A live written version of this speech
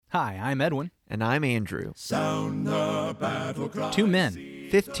Hi, I'm Edwin. And I'm Andrew. Sound the battle cry. 2 men,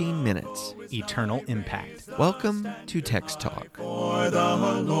 15 minutes. eternal impact. Welcome to Text Talk. For the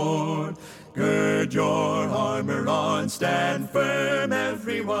Lord, gird your armor on, stand firm,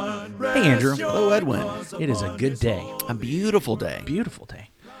 everyone. Hey, Andrew. Hello, Edwin. It is a good day. A beautiful day. Beautiful day.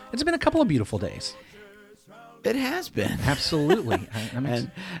 It's been a couple of beautiful days. It has been. Absolutely.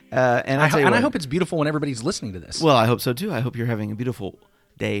 And I I'll tell you what, hope it's beautiful when everybody's listening to this. well, I hope so too. I hope you're having a beautiful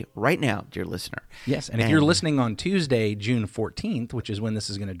day right now, dear listener. Yes, and if you're listening on Tuesday, June 14th, which is when this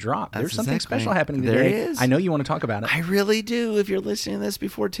is going to drop, there's something exactly. special happening today. There is. I know you want to talk about it. I really do. If you're listening to this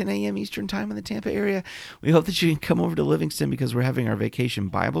before 10 a.m. Eastern Time in the Tampa area, we hope that you can come over to Livingston because we're having our vacation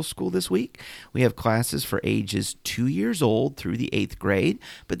Bible school this week. We have classes for ages 2 years old through the 8th grade,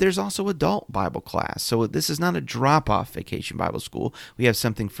 but there's also adult Bible class. So this is not a drop-off vacation Bible school. We have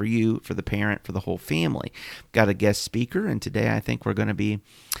something for you, for the parent, for the whole family. Got a guest speaker, and today I think we're going to be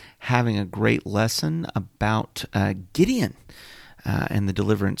having a great lesson about Gideon and the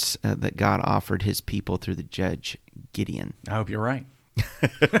deliverance that God offered his people through the judge Gideon. I hope you're right.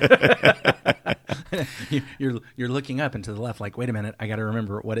 You're looking up and to the left like, wait a minute, I got to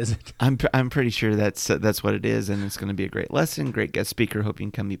remember, what is it? I'm pretty sure that's what it is, and it's going to be a great lesson, great guest speaker. Hope you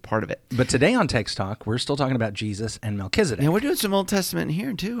can come be part of it. But today on Text Talk, we're still talking about Jesus and Melchizedek. Yeah, we're doing some Old Testament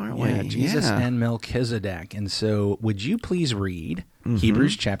here too, aren't we? Yeah, Jesus Yeah. and Melchizedek. And so would you please read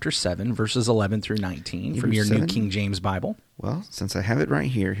Hebrews chapter 7, verses 11 through 19 from Hebrews your 7? New King James Bible? Well, since I have it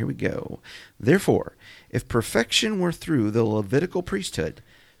right here we go. Therefore, if perfection were through the Levitical priesthood,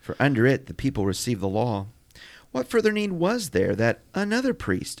 for under it the people received the law, what further need was there that another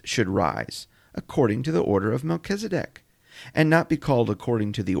priest should rise according to the order of Melchizedek, and not be called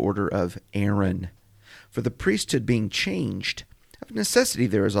according to the order of Aaron? For the priesthood being changed, of necessity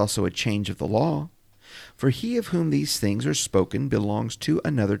there is also a change of the law. For he of whom these things are spoken belongs to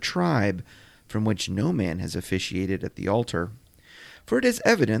another tribe, from which no man has officiated at the altar. For it is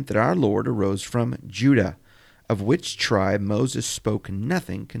evident that our Lord arose from Judah, of which tribe Moses spoke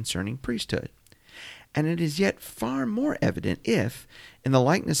nothing concerning priesthood. And it is yet far more evident if, in the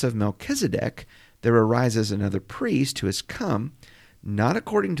likeness of Melchizedek, there arises another priest who has come, not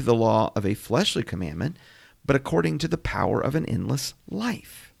according to the law of a fleshly commandment, but according to the power of an endless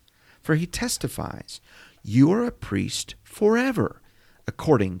life. For he testifies, "You are a priest forever,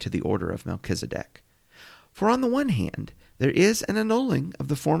 according to the order of Melchizedek." For on the one hand, there is an annulling of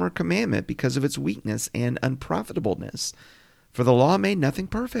the former commandment because of its weakness and unprofitableness, for the law made nothing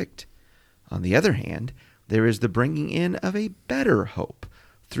perfect. On the other hand, there is the bringing in of a better hope,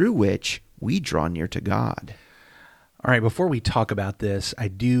 through which we draw near to God. All right, before we talk about this, I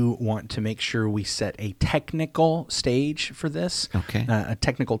do want to make sure we set a technical stage for this, Okay. A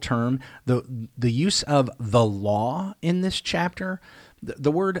technical term. The use of the law in this chapter,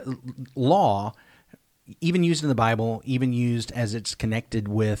 the word law, even used in the Bible, even used as it's connected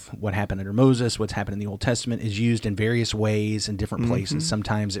with what happened under Moses, what's happened in the Old Testament, is used in various ways in different places.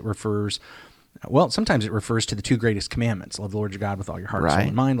 Sometimes it refers to the two greatest commandments. Love the Lord your God with all your heart, soul, Right.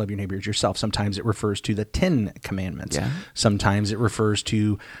 and mind. Love your neighbor as yourself. Sometimes it refers to the 10 commandments. Yeah. Sometimes it refers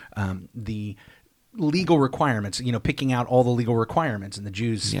to the legal requirements, picking out all the legal requirements. And the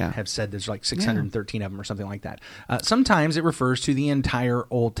Jews Yeah. have said there's like 613 of them or something like that. Sometimes it refers to the entire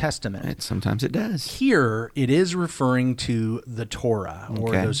Old Testament. Sometimes it does. Here, it is referring to the Torah, or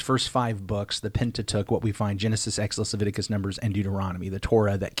Okay. those first 5 books, the Pentateuch, what we find, Genesis, Exodus, Leviticus, Numbers, and Deuteronomy, the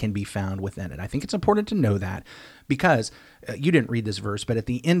Torah that can be found within it. I think it's important to know that because you didn't read this verse, but at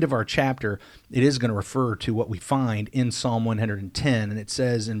the end of our chapter, it is going to refer to what we find in Psalm 110, and it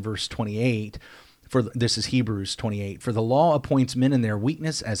says in verse 28, this is Hebrews 28. For the law appoints men in their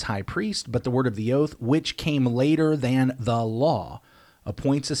weakness as high priest, but the word of the oath, which came later than the law,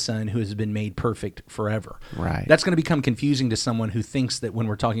 appoints a son who has been made perfect forever. Right. That's going to become confusing to someone who thinks that when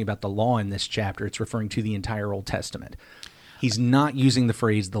we're talking about the law in this chapter, it's referring to the entire Old Testament. He's not using the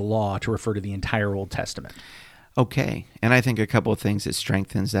phrase the law to refer to the entire Old Testament. Okay, and I think a couple of things that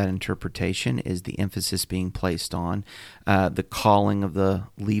strengthens that interpretation is the emphasis being placed on the calling of the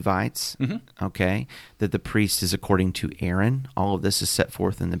Levites, okay, that the priest is according to Aaron. All of this is set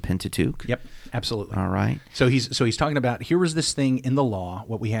forth in the Pentateuch. Yep, absolutely. All right. So he's talking about, here was this thing in the law,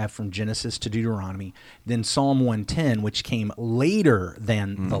 what we have from Genesis to Deuteronomy, then Psalm 110, which came later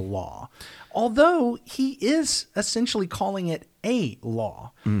than the law. Although he is essentially calling it a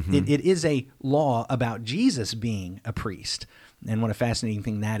law. It is a law about Jesus being a priest. and what a fascinating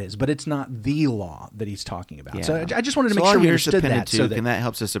thing that is. But it's not the law that he's talking about. Yeah. So I just wanted to So make sure we here's the understood that. Pentateuch, and that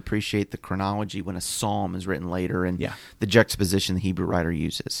helps us appreciate the chronology when a psalm is written later and Yeah. the juxtaposition the Hebrew writer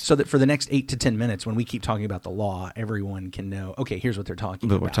uses. so that for the next 8 to 10 minutes, when we keep talking about the law, everyone can know, okay, here's what they're talking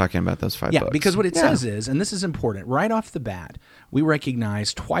But about. we're talking about those 5 Yeah, books. because what it says is, and this is important, right off the bat, we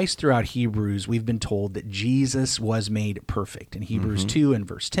recognize twice throughout Hebrews, we've been told that Jesus was made perfect. In Hebrews 2 and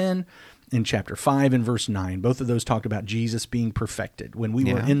verse 10, in chapter 5 and verse 9, both of those talk about Jesus being perfected. When we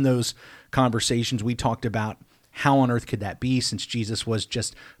were Yeah. in those conversations, we talked about how on earth could that be, since Jesus was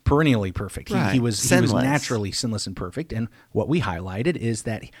just perennially perfect. Right. He was Sinless. naturally sinless and perfect. And what we highlighted is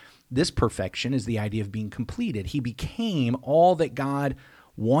that this perfection is the idea of being completed. He became all that God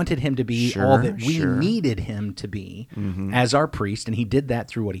wanted him to be, all that we needed him to be as our priest. And he did that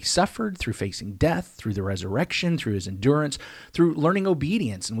through what he suffered, through facing death, through the resurrection, through his endurance, through learning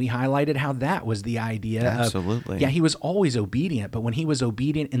obedience. And we highlighted how that was the idea Absolutely. of, yeah, he was always obedient, but when he was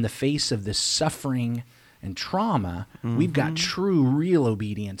obedient in the face of this suffering and trauma, we've got true, real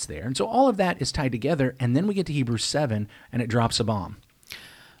obedience there. And so all of that is tied together. And then we get to Hebrews 7 and it drops a bomb.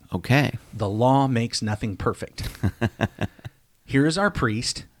 Okay. The law makes nothing perfect. Here is our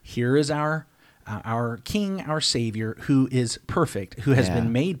priest. Here is our king, our savior, who is perfect, who has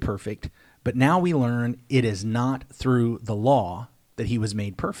been made perfect. But now we learn it is not through the law that he was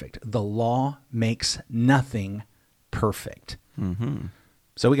made perfect. The law makes nothing perfect.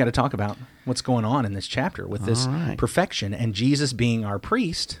 So we got to talk about what's going on in this chapter with this perfection and Jesus being our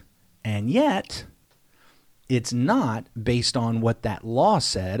priest, and yet it's not based on what that law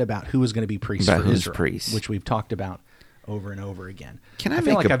said about who was going to be priest About for who's Israel, priest. which we've talked about over and over again. Can I feel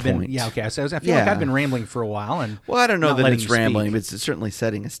make like a I've been, point? yeah, okay. So I feel like I've been rambling for a while, and Well, I don't know not that letting it's you rambling, speak. but it's certainly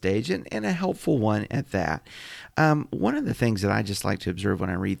setting a stage and a helpful one at that. One of the things that I just like to observe when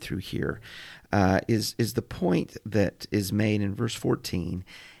I read through here is the point that is made in verse 14.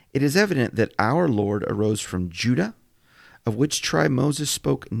 It is evident that our Lord arose from Judah, of which tribe Moses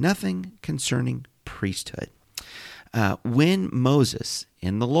spoke nothing concerning priesthood. When Moses,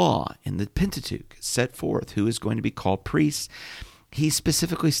 in the law, in the Pentateuch, set forth who is going to be called priests, he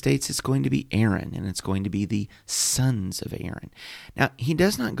specifically states it's going to be Aaron, and it's going to be the sons of Aaron. Now, he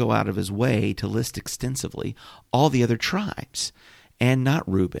does not go out of his way to list extensively all the other tribes, and not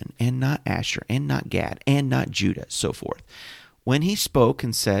Reuben, and not Asher, and not Gad, and not Judah, so forth. When he spoke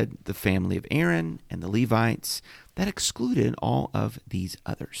and said the family of Aaron and the Levites, that excluded all of these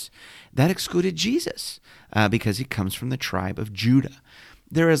others. That excluded Jesus, because he comes from the tribe of Judah.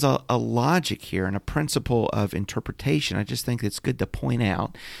 There is a logic here and a principle of interpretation. I just think it's good to point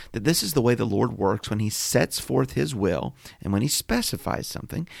out that this is the way the Lord works when he sets forth his will, and when he specifies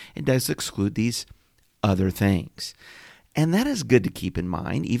something, it does exclude these other things. And that is good to keep in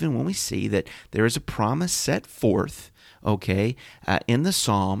mind, even when we see that there is a promise set forth, in the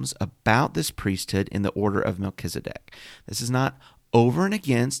Psalms about this priesthood in the order of Melchizedek. This is not over and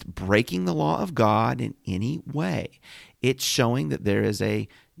against breaking the law of God in any way. It's showing that there is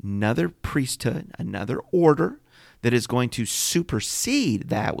another priesthood, another order that is going to supersede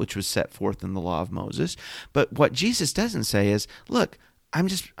that which was set forth in the law of Moses. But what Jesus doesn't say is, look, I'm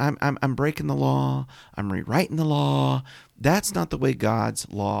breaking the law, I'm rewriting the law. That's not the way God's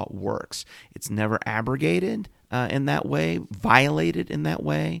law works. It's never abrogated in that way, violated in that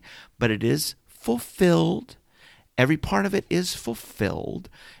way, but it is fulfilled. Every part of it is fulfilled.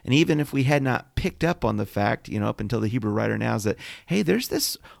 And even if we had not picked up on the fact, up until the Hebrew writer now, is that, hey, there's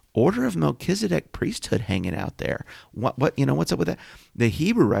this order of Melchizedek priesthood hanging out there. What's up with that? The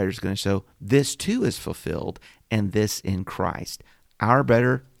Hebrew writer is going to show this too is fulfilled, and this in Christ, our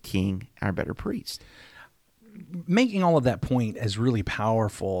better king, our better priest. Making all of that point is really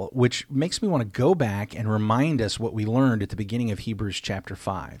powerful, which makes me want to go back and remind us what we learned at the beginning of Hebrews chapter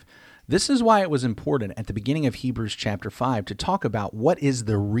 5. This is why it was important at the beginning of Hebrews chapter 5 to talk about what is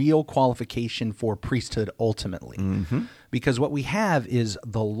the real qualification for priesthood ultimately. Because what we have is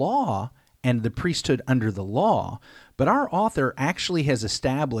the law and the priesthood under the law, but our author actually has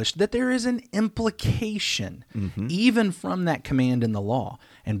established that there is an implication even from that command in the law.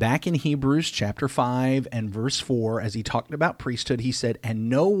 And back in Hebrews chapter 5 and verse 4, as he talked about priesthood, he said, "And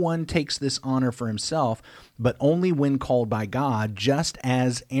no one takes this honor for himself, but only when called by God, just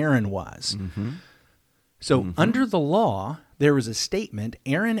as Aaron was." So under the law, there was a statement,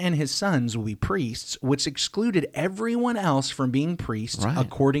 Aaron and his sons will be priests, which excluded everyone else from being priests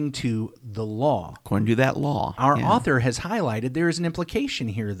according to the law. According to that law. Our author has highlighted there is an implication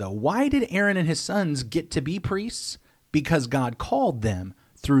here, though. Why did Aaron and his sons get to be priests? Because God called them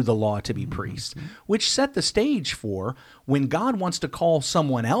through the law to be priests, which set the stage for when God wants to call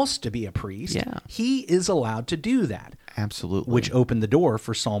someone else to be a priest, he is allowed to do that. Absolutely. Which opened the door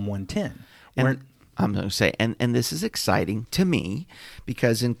for Psalm 110. And I'm going to say, and this is exciting to me,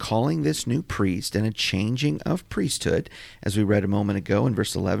 because in calling this new priest and a changing of priesthood, as we read a moment ago in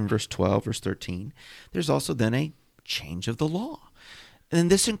verse 11, verse 12, verse 13, there's also then a change of the law. And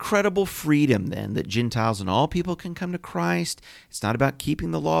this incredible freedom then that Gentiles and all people can come to Christ. It's not about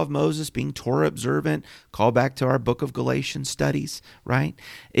keeping the law of Moses, being Torah observant. Call back to our book of Galatians studies, right?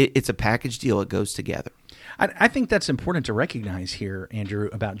 It's a package deal. It goes together. I think that's important to recognize here, Andrew,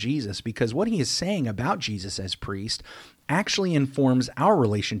 about Jesus, because what he is saying about Jesus as priest actually informs our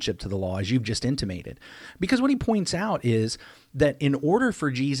relationship to the law, as you've just intimated. Because what he points out is that in order for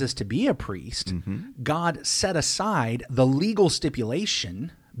Jesus to be a priest, God set aside the legal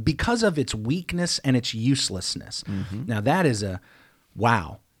stipulation because of its weakness and its uselessness. Now, that is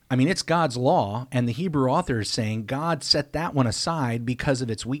wow. I mean, it's God's law, and the Hebrew author is saying God set that one aside because of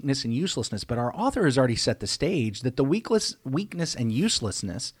its weakness and uselessness. But our author has already set the stage that the weakness and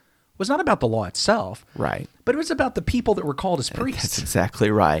uselessness was not about the law itself, right? But it was about the people that were called as priests. That's exactly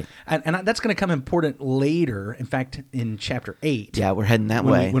right. And that's going to come important later. In fact, in chapter 8. Yeah, we're heading that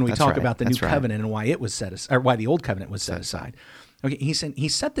way. When we talk about the new covenant and why it was why the old covenant was set aside. Okay, he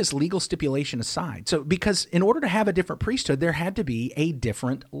set this legal stipulation aside. So because in order to have a different priesthood, there had to be a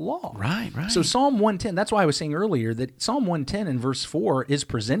different law. Right. So Psalm 110, that's why I was saying earlier that Psalm 110 in verse 4 is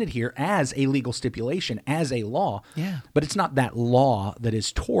presented here as a legal stipulation, as a law. Yeah. But it's not that law that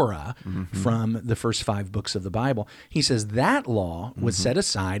is Torah from the first 5 books of the Bible. He says that law was set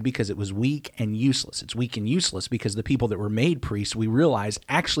aside because it was weak and useless. It's weak and useless because the people that were made priests, we realize,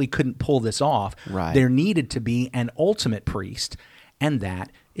 actually couldn't pull this off. Right. There needed to be an ultimate priest, and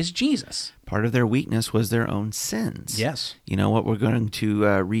that is Jesus. Part of their weakness was their own sins. Yes. You know, what we're going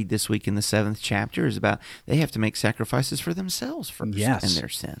to read this week in the 7th chapter is about they have to make sacrifices for themselves first and their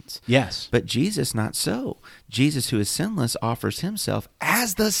sins. Yes. But Jesus, not so. Jesus, who is sinless, offers himself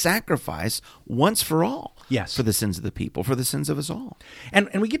as the sacrifice once for all. Yes. For the sins of the people, for the sins of us all. And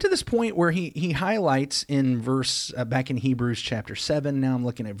we get to this point where he highlights in verse, back in Hebrews chapter 7, now I'm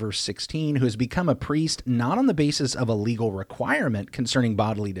looking at verse 16, who has become a priest not on the basis of a legal requirement concerning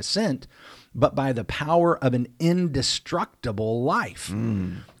bodily descent, but by the power of an indestructible life.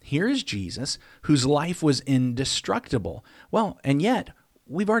 Here is Jesus, whose life was indestructible. Well, and yet,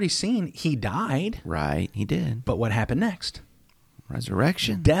 we've already seen he died. Right, he did. But what happened next?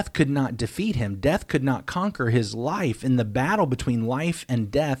 Resurrection. Death could not defeat him. Death could not conquer his life. In the battle between life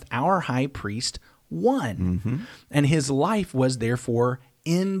and death, our high priest won. And his life was therefore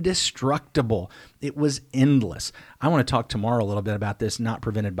indestructible. It was endless. I want to talk tomorrow a little bit about this, not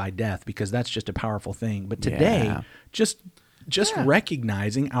prevented by death, because that's just a powerful thing. But today, just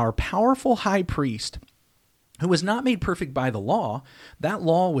recognizing our powerful high priest, who was not made perfect by the law. That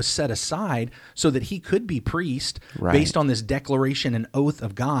law was set aside so that he could be priest based on this declaration and oath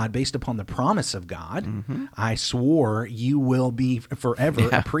of God, based upon the promise of God. I swore you will be forever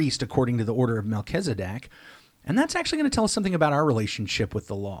a priest according to the order of Melchizedek. And that's actually going to tell us something about our relationship with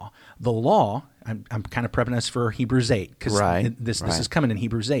the law. The law, I'm kind of prepping us for Hebrews 8, because this is coming in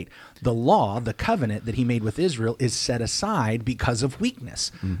Hebrews 8. The law, the covenant that he made with Israel, is set aside because of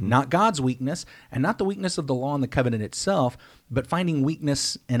weakness. Not God's weakness, and not the weakness of the law and the covenant itself, but finding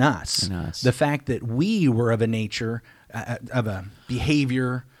weakness in us. The fact that we were of a nature, of a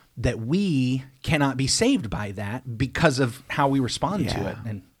behavior, that we cannot be saved by that because of how we respond to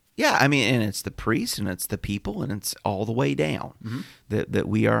it. Yeah, I mean, and it's the priests, and it's the people, and it's all the way down that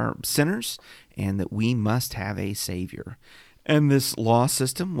we are sinners and that we must have a Savior. And this law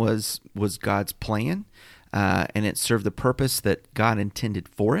system was God's plan, and it served the purpose that God intended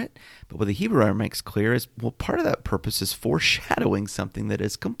for it. But what the Hebrew writer makes clear is, well, part of that purpose is foreshadowing something that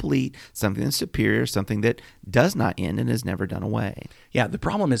is complete, something that's superior, something that does not end and is never done away. Yeah, the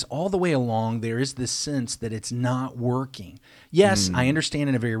problem is all the way along there is this sense that it's not working. Yes, I understand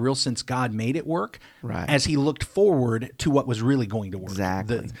in a very real sense God made it work as he looked forward to what was really going to work.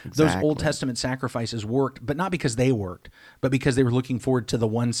 Exactly. Those Old Testament sacrifices worked, but not because they worked, but because they were looking forward to the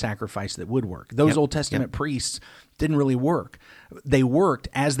one sacrifice that would work. Those Old Testament priests didn't really work. They worked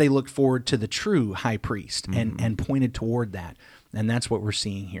as they looked forward to the true high priest and pointed toward that. And that's what we're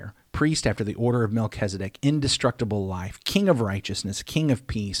seeing here. Priest after the order of Melchizedek, indestructible life, king of righteousness, king of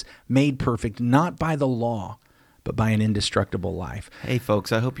peace, made perfect not by the law, but by an indestructible life. Hey,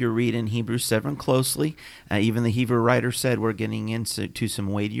 folks, I hope you're reading Hebrews 7 closely. Even the Hebrew writer said we're getting into some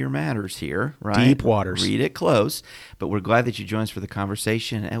weightier matters here, right? Deep waters. Read it close. But we're glad that you joined us for the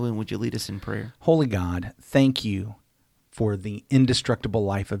conversation. Edwin, would you lead us in prayer? Holy God, thank you for the indestructible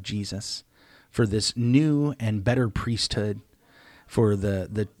life of Jesus, for this new and better priesthood, for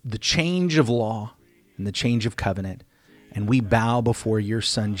the change of law and the change of covenant. And we bow before your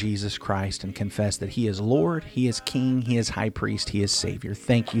Son, Jesus Christ, and confess that he is Lord, he is King, he is High Priest, he is Savior.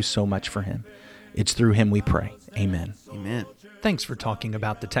 Thank you so much for him. It's through him we pray. Amen. Amen. Thanks for talking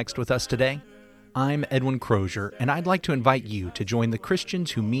about the text with us today. I'm Edwin Crozier, and I'd like to invite you to join the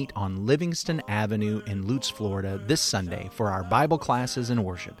Christians who meet on Livingston Avenue in Lutz, Florida this Sunday for our Bible classes and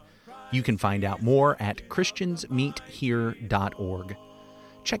worship. You can find out more at christiansmeethere.org.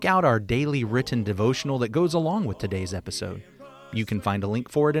 Check out our daily written devotional that goes along with today's episode. You can find a link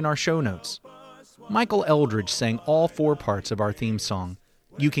for it in our show notes. Michael Eldridge sang all 4 parts of our theme song.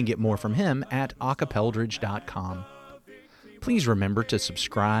 You can get more from him at acapeldridge.com. Please remember to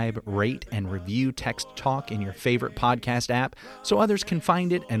subscribe, rate, and review Text Talk in your favorite podcast app so others can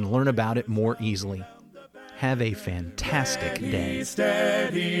find it and learn about it more easily. Have a fantastic day.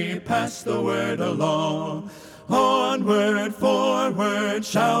 Steady, pass the word along. Onward, forward,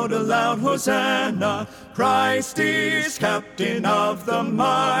 shout aloud, Hosanna. Christ is captain of the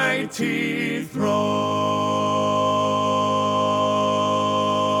mighty throne.